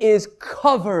sin is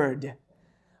covered.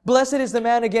 Blessed is the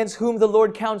man against whom the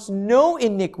Lord counts no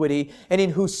iniquity, and in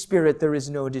whose spirit there is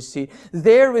no deceit."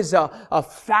 There is a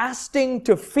fasting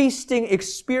to feasting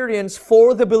experience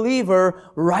for the believer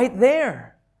right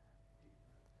there.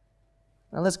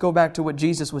 Now let's go back to what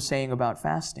Jesus was saying about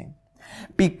fasting.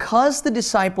 Because the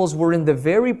disciples were in the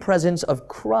very presence of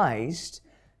Christ,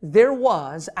 there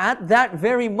was, at that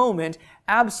very moment,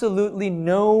 absolutely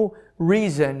no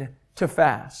reason to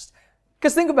fast.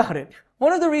 Because think about it.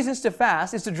 One of the reasons to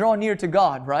fast is to draw near to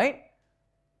God, right?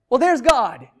 Well, there's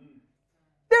God.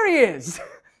 There He is.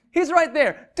 He's right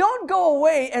there. Don't go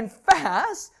away and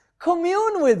fast.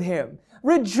 Commune with Him.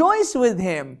 Rejoice with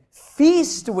Him.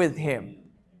 Feast with Him.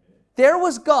 There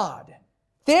was God.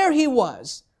 There He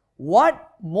was.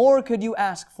 What more could you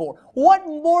ask for? What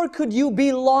more could you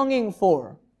be longing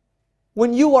for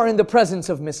when you are in the presence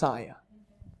of Messiah?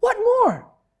 What more?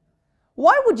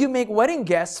 Why would you make wedding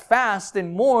guests fast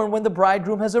and mourn when the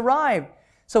bridegroom has arrived?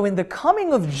 So in the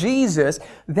coming of Jesus,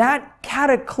 that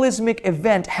cataclysmic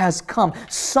event has come.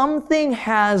 Something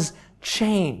has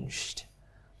changed.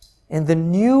 And the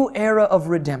new era of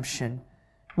redemption,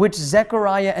 which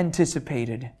Zechariah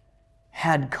anticipated,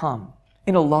 had come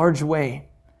in a large way.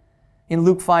 In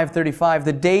Luke 5:35,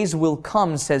 the days will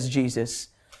come, says Jesus,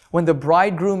 when the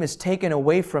bridegroom is taken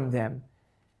away from them,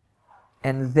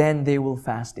 and then they will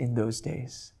fast in those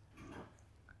days.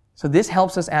 So this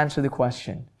helps us answer the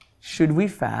question, should we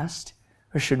fast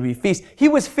or should we feast? He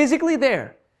was physically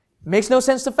there. Makes no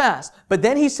sense to fast. But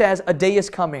then He says a day is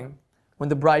coming when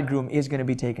the bridegroom is going to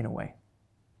be taken away.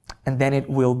 And then it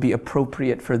will be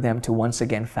appropriate for them to once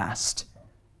again fast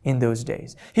in those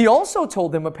days. He also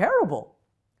told them a parable.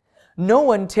 No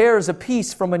one tears a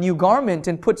piece from a new garment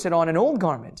and puts it on an old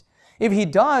garment. If he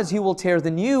does, he will tear the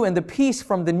new, and the piece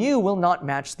from the new will not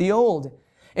match the old.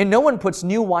 And no one puts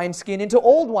new wine into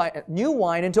old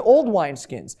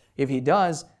wineskins. If he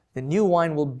does, the new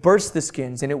wine will burst the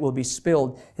skins, and it will be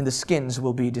spilled, and the skins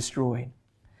will be destroyed.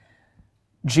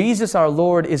 Jesus our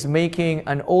Lord is making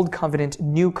an old covenant,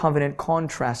 new covenant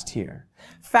contrast here.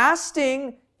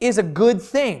 Fasting is a good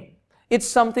thing. It's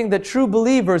something that true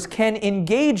believers can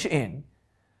engage in.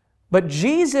 But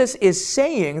Jesus is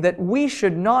saying that we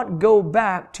should not go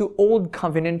back to old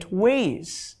covenant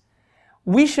ways.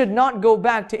 We should not go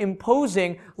back to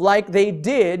imposing, like they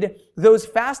did, those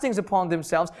fastings upon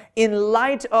themselves in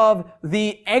light of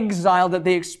the exile that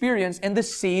they experienced and the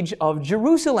siege of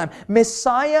Jerusalem.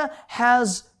 Messiah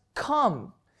has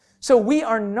come. So we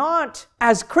are not,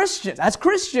 as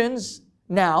Christians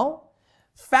now,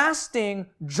 fasting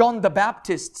John the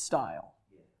Baptist style.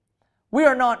 We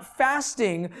are not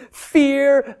fasting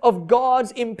fear of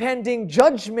God's impending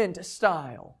judgment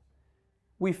style.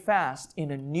 We fast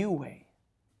in a new way.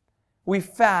 We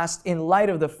fast in light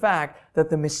of the fact that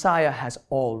the Messiah has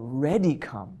already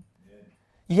come.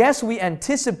 Yes, we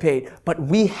anticipate, but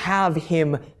we have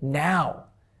Him now.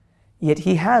 Yet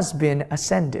He has been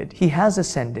ascended. He has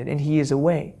ascended and He is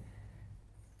away.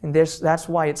 And that's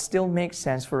why it still makes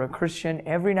sense for a Christian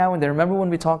every now and then. Remember when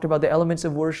we talked about the elements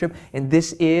of worship, and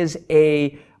this is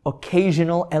an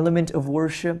occasional element of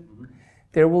worship?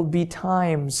 There will be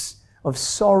times of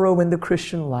sorrow in the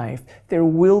Christian life. There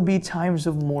will be times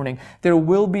of mourning. There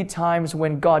will be times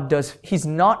when God He's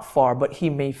not far, but He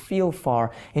may feel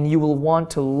far, and you will want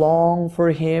to long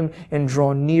for Him and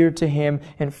draw near to Him,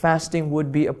 and fasting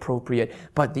would be appropriate.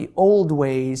 But the old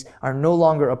ways are no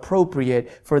longer appropriate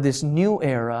for this new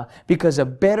era, because a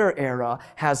better era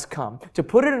has come. To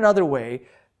put it another way,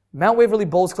 Mount Waverly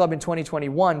Bowls Club in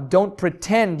 2021, don't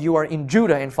pretend you are in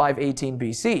Judah in 518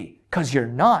 BC, because you're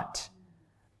not.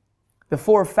 The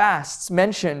 4 fasts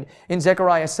mentioned in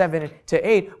Zechariah 7 to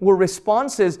 8 were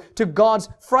responses to God's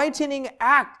frightening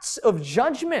acts of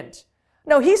judgment.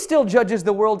 Now, He still judges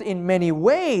the world in many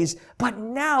ways, but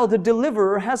now the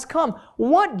deliverer has come.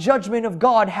 What judgment of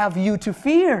God have you to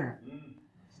fear?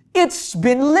 It's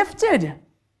been lifted.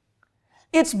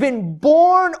 It's been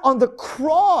borne on the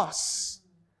cross.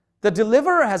 The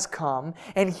deliverer has come,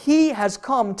 and He has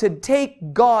come to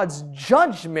take God's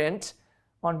judgment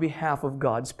on behalf of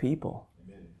God's people.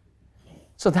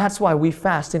 So that's why we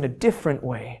fast in a different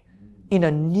way, in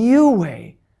a new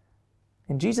way.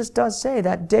 And Jesus does say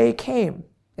that day came,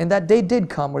 and that day did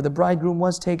come where the bridegroom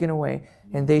was taken away,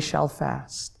 and they shall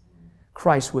fast.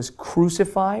 Christ was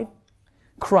crucified.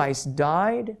 Christ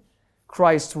died.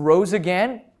 Christ rose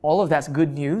again. All of that's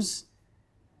good news.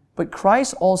 But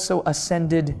Christ also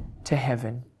ascended to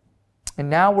heaven.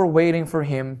 And now we're waiting for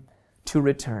Him to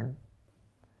return.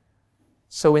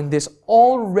 So in this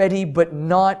already but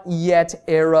not yet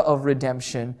era of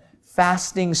redemption,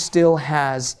 fasting still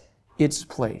has its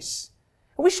place.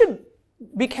 We should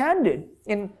be candid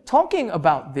in talking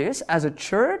about this as a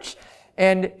church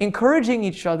and encouraging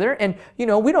each other. And,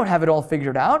 we don't have it all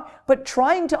figured out, but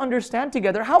trying to understand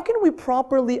together, how can we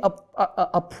properly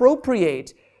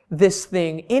appropriate this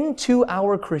thing into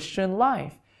our Christian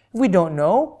life? If we don't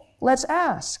know, let's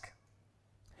ask.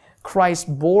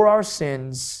 Christ bore our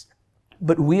sins,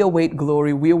 but we await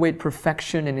glory, we await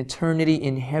perfection and eternity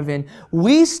in heaven.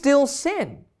 We still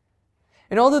sin.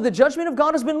 And although the judgment of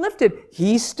God has been lifted,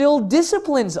 He still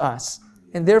disciplines us.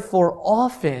 And therefore,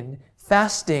 often,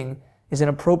 fasting is an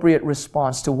appropriate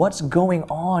response to what's going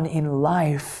on in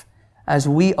life as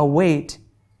we await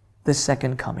the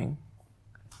second coming.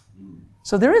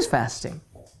 So there is fasting.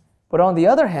 But on the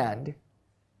other hand,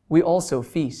 we also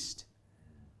feast.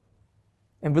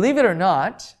 And believe it or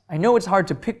not, I know it's hard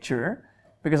to picture,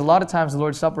 because a lot of times the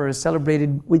Lord's Supper is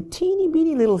celebrated with teeny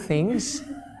bitty little things.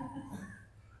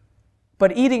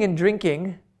 But eating and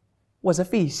drinking was a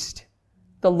feast.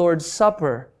 The Lord's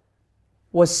Supper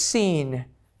was seen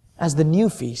as the new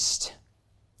feast.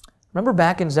 Remember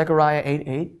back in Zechariah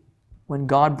 8:8, when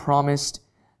God promised,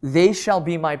 "They shall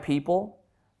be my people,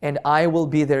 and I will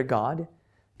be their God."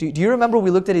 Do you remember we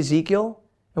looked at Ezekiel,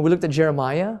 and we looked at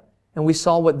Jeremiah, and we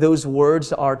saw what those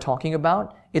words are talking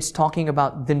about? It's talking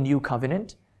about the new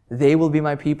covenant. They will be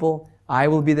my people. I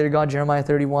will be their God. Jeremiah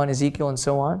 31, Ezekiel, and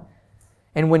so on.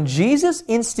 And when Jesus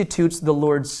institutes the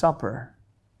Lord's Supper,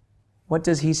 what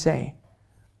does He say?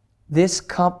 This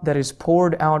cup that is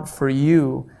poured out for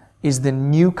you is the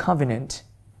new covenant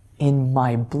in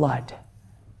my blood.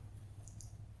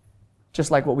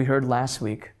 Just like what we heard last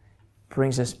week,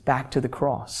 brings us back to the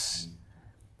cross.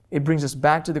 It brings us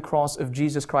back to the cross of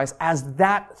Jesus Christ as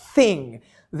that thing,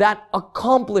 that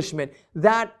accomplishment,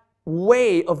 that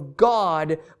way of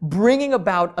God bringing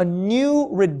about a new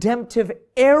redemptive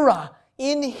era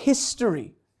in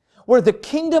history, where the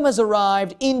kingdom has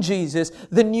arrived in Jesus,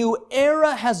 the new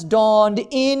era has dawned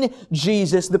in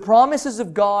Jesus, the promises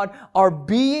of God are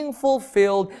being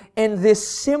fulfilled, and this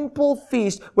simple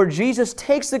feast where Jesus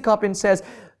takes the cup and says,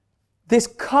 "This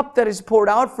cup that is poured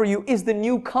out for you is the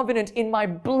new covenant in my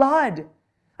blood.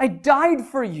 I died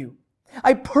for you.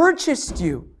 I purchased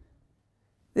you."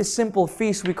 This simple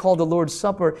feast we call the Lord's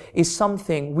Supper is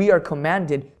something we are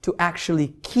commanded to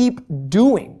actually keep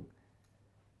doing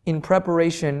in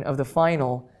preparation of the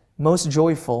final, most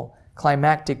joyful,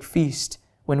 climactic feast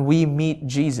when we meet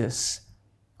Jesus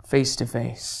face to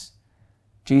face.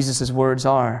 Jesus' words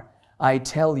are, "I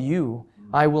tell you,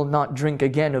 I will not drink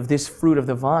again of this fruit of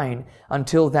the vine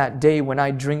until that day when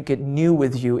I drink it new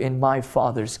with you in my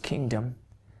Father's kingdom.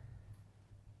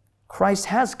 Christ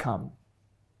has come,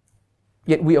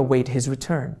 yet we await His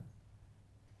return.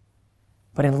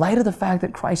 But in light of the fact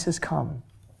that Christ has come,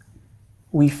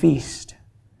 we feast.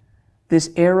 This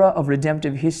era of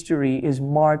redemptive history is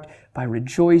marked by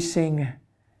rejoicing,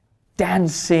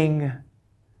 dancing,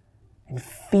 and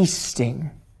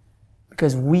feasting,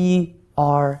 because we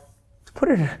are, to put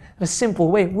it in a simple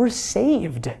way, we're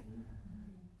saved.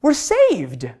 We're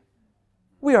saved.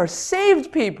 We are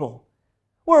saved people.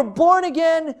 We're born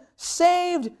again,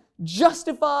 saved,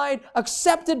 justified,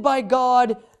 accepted by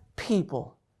God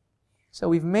people. So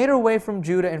we've made our way from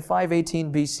Judah in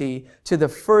 518 BC to the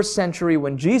first century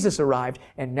when Jesus arrived,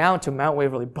 and now to Mount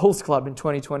Waverly Bowls Club in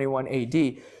 2021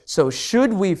 AD. So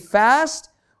should we fast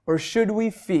or should we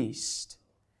feast?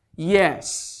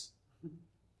 Yes,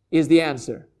 is the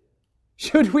answer.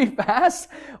 Should we fast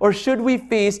or should we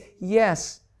feast?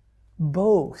 Yes,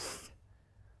 both.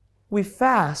 We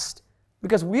fast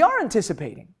because we are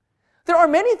anticipating. There are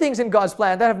many things in God's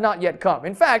plan that have not yet come.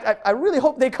 In fact, I really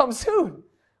hope they come soon.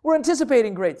 We're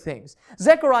anticipating great things.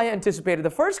 Zechariah anticipated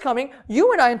the first coming.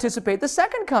 You and I anticipate the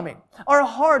second coming. Our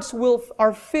hearts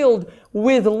are filled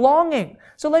with longing.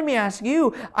 So let me ask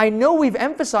you, I know we've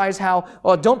emphasized how,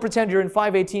 don't pretend you're in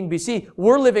 518 BC.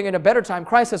 We're living in a better time.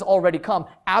 Christ has already come.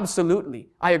 Absolutely.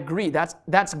 I agree.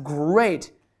 That's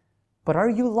great. But are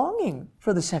you longing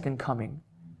for the second coming?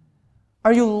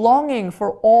 Are you longing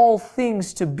for all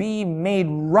things to be made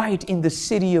right in the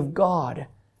city of God?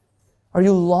 Are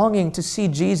you longing to see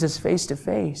Jesus face to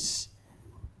face?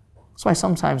 That's why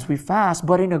sometimes we fast,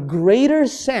 but in a greater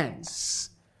sense,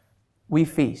 we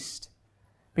feast.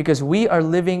 Because we are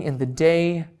living in the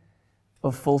day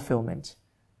of fulfillment.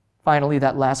 Finally,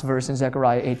 that last verse in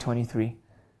Zechariah 8:23.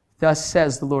 Thus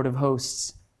says the Lord of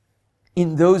hosts,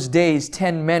 in those days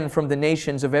 10 men from the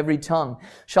nations of every tongue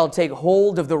shall take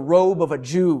hold of the robe of a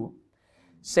Jew,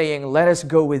 saying, let us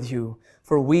go with you,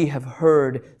 for we have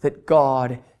heard that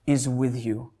God is with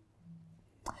you.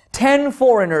 10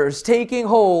 foreigners taking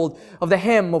hold of the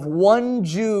hem of one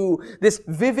Jew, this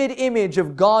vivid image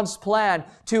of God's plan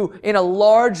to, in a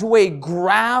large way,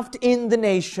 graft in the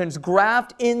nations,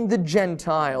 graft in the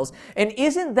Gentiles. And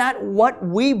isn't that what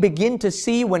we begin to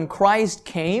see when Christ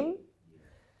came?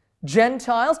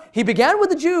 Gentiles, He began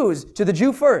with the Jews, to the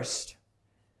Jew first.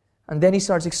 And then He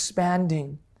starts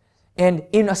expanding. And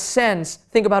in a sense,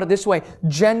 think about it this way,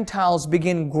 Gentiles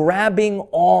begin grabbing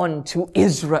on to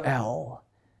Israel,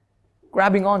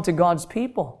 grabbing on to God's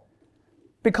people,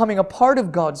 becoming a part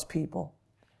of God's people.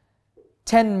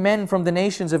 10 men from the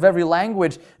nations of every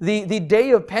language. The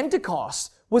day of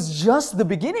Pentecost was just the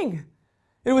beginning.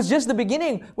 It was just the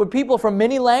beginning where people from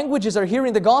many languages are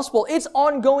hearing the gospel. It's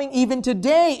ongoing even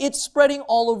today. It's spreading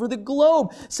all over the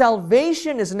globe.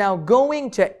 Salvation is now going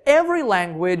to every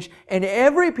language and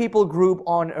every people group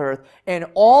on earth. And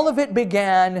all of it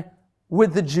began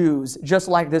with the Jews, just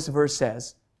like this verse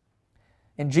says.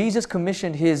 And Jesus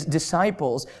commissioned His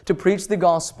disciples to preach the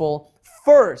gospel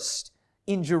first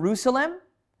in Jerusalem,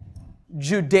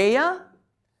 Judea,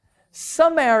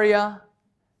 Samaria,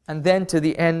 and then to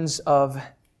the ends of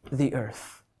the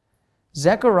earth.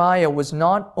 Zechariah was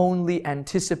not only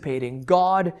anticipating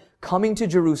God coming to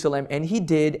Jerusalem, and He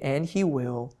did, and He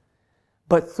will,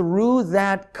 but through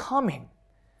that coming,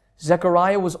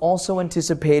 Zechariah was also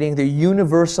anticipating the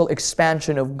universal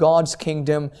expansion of God's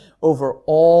kingdom over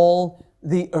all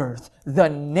the earth. The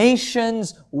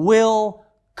nations will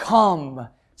come,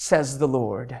 says the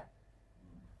Lord.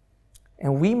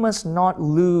 And we must not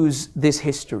lose this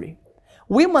history.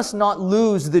 We must not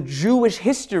lose the Jewish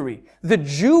history, the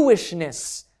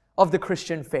Jewishness of the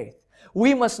Christian faith.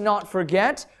 We must not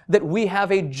forget that we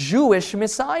have a Jewish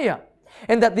Messiah,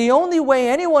 and that the only way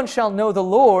anyone shall know the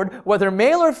Lord, whether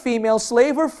male or female,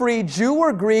 slave or free, Jew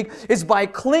or Greek, is by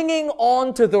clinging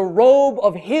on to the robe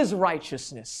of His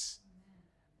righteousness.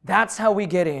 That's how we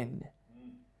get in.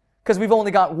 Because we've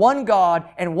only got one God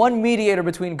and one mediator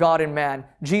between God and man,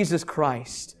 Jesus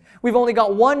Christ. We've only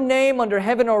got one name under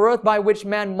heaven or earth by which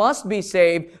man must be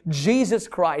saved, Jesus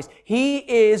Christ. He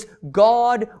is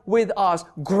God with us.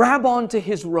 Grab onto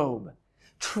His robe.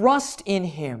 Trust in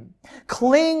Him.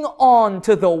 Cling on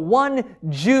to the one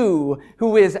Jew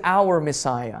who is our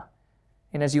Messiah.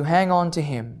 And as you hang on to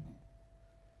Him,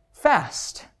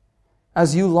 fast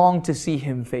as you long to see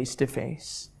Him face to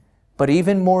face. But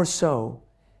even more so,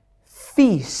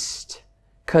 feast,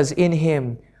 because in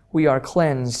Him we are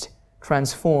cleansed,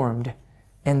 transformed,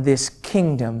 and this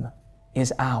kingdom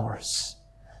is ours.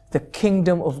 the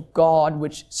kingdom of God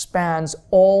which spans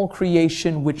all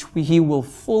creation, which He will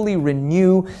fully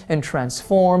renew and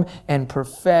transform and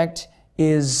perfect,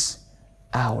 is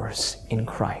ours in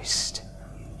Christ.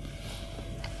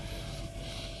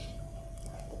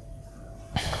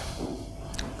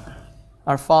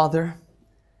 Our Father,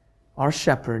 our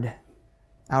Shepherd,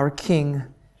 our King,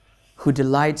 who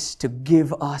delights to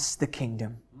give us the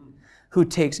kingdom, who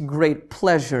takes great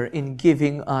pleasure in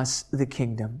giving us the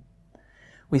kingdom.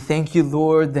 We thank you,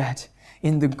 Lord, that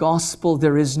in the gospel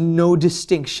there is no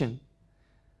distinction.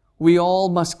 We all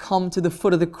must come to the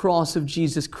foot of the cross of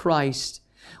Jesus Christ.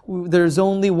 There's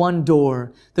only one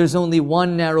door. There's only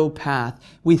one narrow path.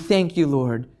 We thank you,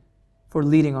 Lord, for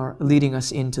leading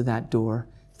us into that door,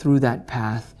 through that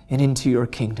path, and into your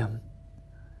kingdom.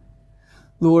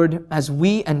 Lord, as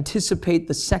we anticipate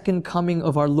the second coming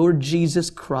of our Lord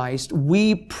Jesus Christ,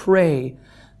 we pray,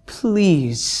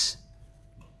 please,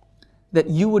 that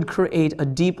you would create a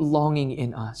deep longing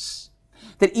in us.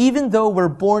 That even though we're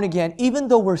born again, even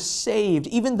though we're saved,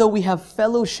 even though we have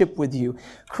fellowship with you,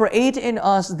 create in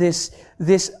us this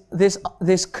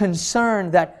concern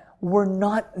that we're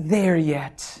not there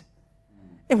yet.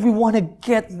 And we want to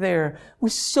get there.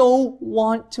 We so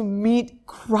want to meet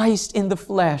Christ in the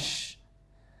flesh.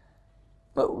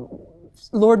 But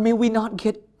Lord, may we not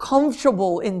get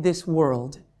comfortable in this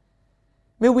world.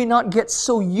 May we not get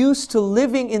so used to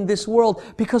living in this world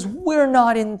because we're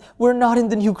not in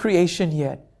the new creation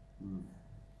yet.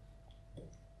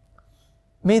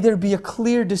 May there be a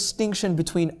clear distinction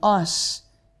between us,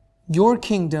 your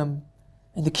kingdom,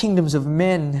 and the kingdoms of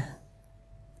men.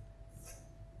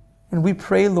 And we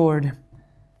pray, Lord,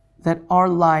 that our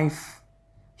life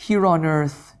here on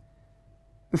earth,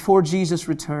 before Jesus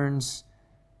returns,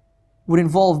 would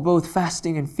involve both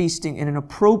fasting and feasting in an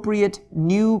appropriate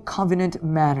new covenant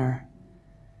manner,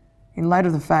 in light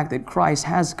of the fact that Christ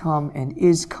has come and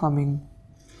is coming.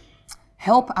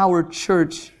 Help our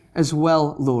church as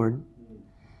well, Lord,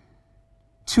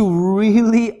 to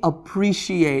really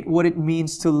appreciate what it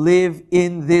means to live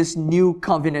in this new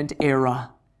covenant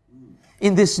era,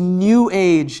 in this new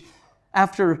age,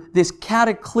 after this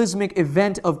cataclysmic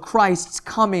event of Christ's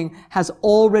coming has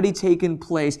already taken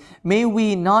place. May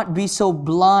we not be so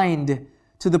blind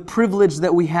to the privilege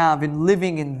that we have in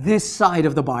living in this side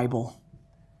of the Bible.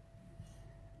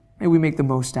 May we make the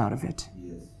most out of it.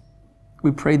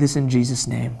 We pray this in Jesus'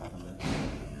 name.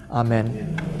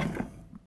 Amen.